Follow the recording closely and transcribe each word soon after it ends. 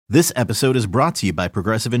This episode is brought to you by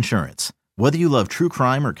Progressive Insurance. Whether you love true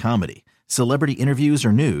crime or comedy, celebrity interviews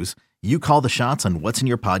or news, you call the shots on what's in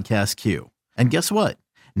your podcast queue. And guess what?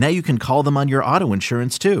 Now you can call them on your auto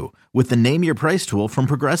insurance too with the Name Your Price tool from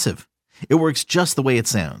Progressive. It works just the way it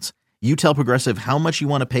sounds. You tell Progressive how much you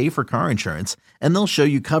want to pay for car insurance, and they'll show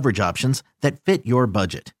you coverage options that fit your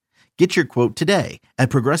budget. Get your quote today at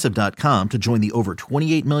Progressive.com to join the over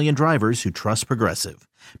 28 million drivers who trust Progressive.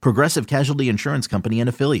 Progressive Casualty Insurance Company and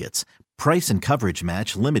Affiliates. Price and coverage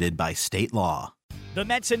match limited by state law. The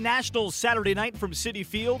Mets and Nationals Saturday night from Citi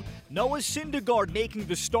Field. Noah Syndergaard making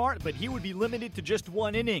the start, but he would be limited to just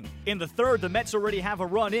one inning. In the third, the Mets already have a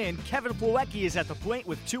run in. Kevin Plawecki is at the plate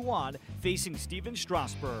with 2 on, facing Steven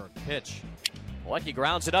Strasburg. Pitch. Plawecki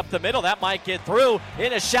grounds it up the middle. That might get through.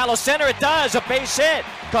 In a shallow center, it does. A base hit.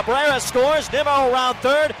 Cabrera scores. Nimmo around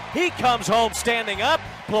third. He comes home standing up.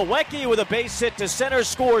 Plawecki with a base hit to center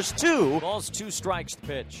scores 2. Ball's 2 strikes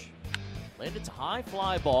pitch. Landed to high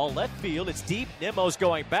fly ball, left field. It's deep. Nimmo's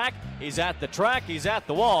going back. He's at the track. He's at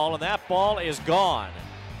the wall, and that ball is gone.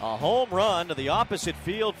 A home run to the opposite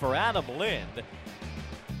field for Adam Lind.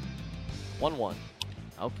 1-1.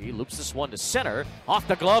 Aoki loops this one to center, off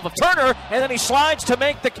the glove of Turner, and then he slides to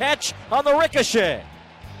make the catch on the ricochet.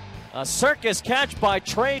 A circus catch by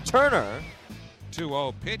Trey Turner.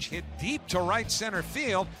 2-0 pitch hit deep to right center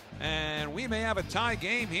field, and we may have a tie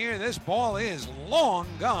game here. This ball is long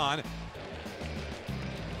gone.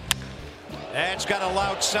 And it's got a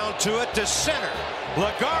loud sound to it to center.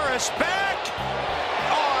 Lagares back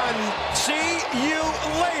on. See you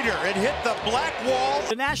later. It hit the black wall.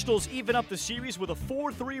 The Nationals even up the series with a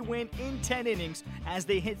 4-3 win in 10 innings as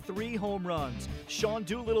they hit 3 home runs. Sean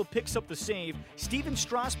Doolittle picks up the save. Steven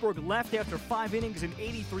Strasburg left after 5 innings and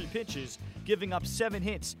 83 pitches, giving up 7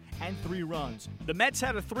 hits and 3 runs. The Mets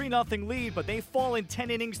had a 3-0 lead, but they fall in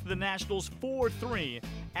 10 innings to the Nationals 4-3.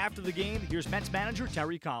 After the game, here's Mets manager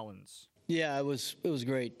Terry Collins. Yeah, it was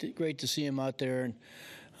great. Great to see him out there,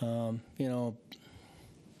 and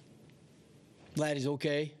glad he's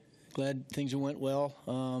okay. Glad things went well.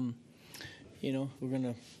 We're going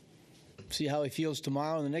to see how he feels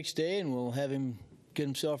tomorrow and the next day, and we'll have him get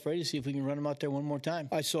himself ready to see if we can run him out there one more time.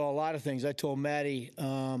 I saw a lot of things. I told Matty,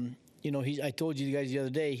 I told you guys the other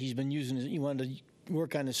day, he wanted to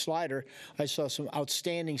work on his slider. I saw some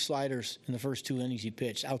outstanding sliders in the first 2 innings he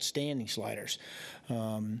pitched. Outstanding sliders.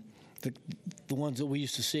 The ones that we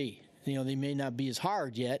used to see. They may not be as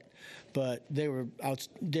hard yet, but they were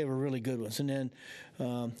really good ones. And then,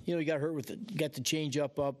 he got hurt got the change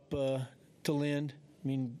up to Lind. I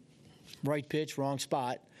mean, right pitch, wrong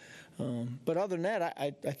spot. But other than that,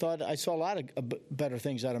 I thought I saw a lot of better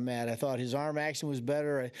things out of Matt. I thought his arm action was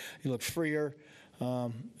better. He looked freer.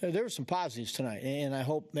 There were some positives tonight, and I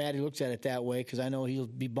hope Matty looks at it that way, because I know he'll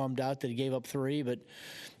be bummed out that he gave up 3. But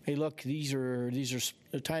hey, look, these are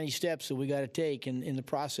tiny steps that we got to take in the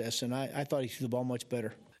process, and I thought he threw the ball much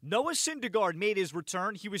better. Noah Syndergaard made his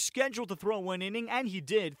return. He was scheduled to throw 1 inning, and he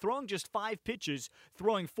did, throwing just 5 pitches,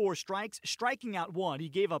 throwing 4 strikes, striking out 1. He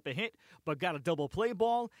gave up a hit, but got a double play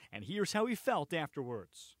ball, and here's how he felt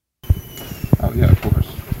afterwards. Oh, yeah, of course.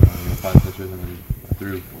 5 pitches, and then I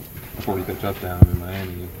threw 40-pitch up down in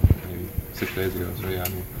Miami maybe 6 days ago. So, yeah, I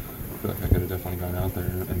feel like I could have definitely gone out there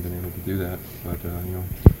and been able to do that. But,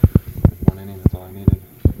 with 1 inning, that's all I needed.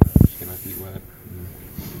 Just get my feet wet and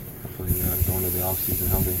hopefully go into the offseason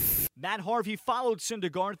healthy. Matt Harvey followed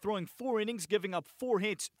Syndergaard, throwing 4 innings, giving up 4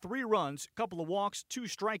 hits, 3 runs, a couple of walks, 2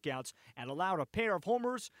 strikeouts, and allowed a pair of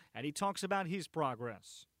homers, and he talks about his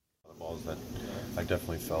progress. The balls that I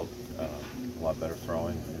definitely felt a lot better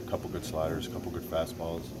throwing, a couple good sliders, a couple good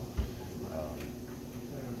fastballs.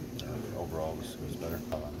 Overall, it was better.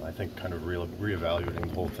 I think kind of reevaluating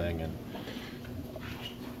the whole thing and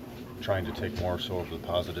trying to take more so of the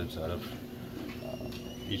positives out of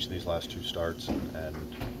each of these last 2 starts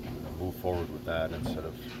and move forward with that instead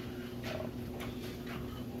of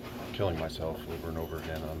killing myself over and over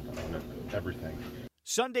again on everything.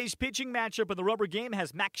 Sunday's pitching matchup of the rubber game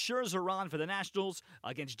has Max Scherzer on for the Nationals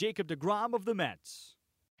against Jacob deGrom of the Mets.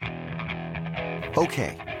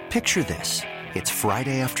 Okay, picture this. It's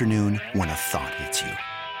Friday afternoon when a thought hits you.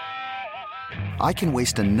 I can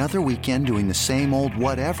waste another weekend doing the same old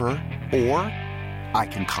whatever, or I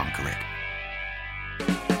can conquer it.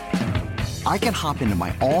 I can hop into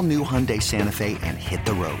my all-new Hyundai Santa Fe and hit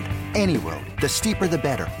the road. Any road. The steeper, the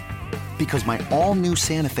better. Because my all-new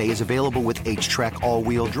Santa Fe is available with H-Track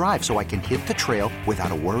all-wheel drive, so I can hit the trail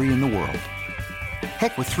without a worry in the world.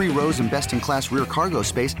 Heck, with 3 rows and best-in-class rear cargo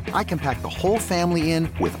space, I can pack the whole family in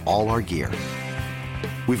with all our gear.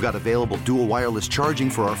 We've got available dual wireless charging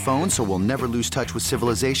for our phones, so we'll never lose touch with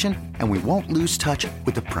civilization, and we won't lose touch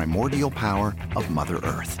with the primordial power of Mother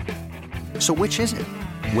Earth. So which is it?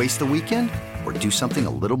 Waste the weekend or do something a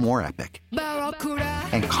little more epic?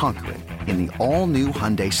 And conquer it in the all-new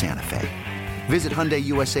Hyundai Santa Fe. Visit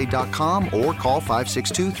HyundaiUSA.com or call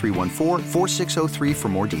 562-314-4603 for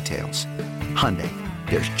more details. Hyundai,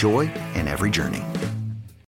 there's joy in every journey.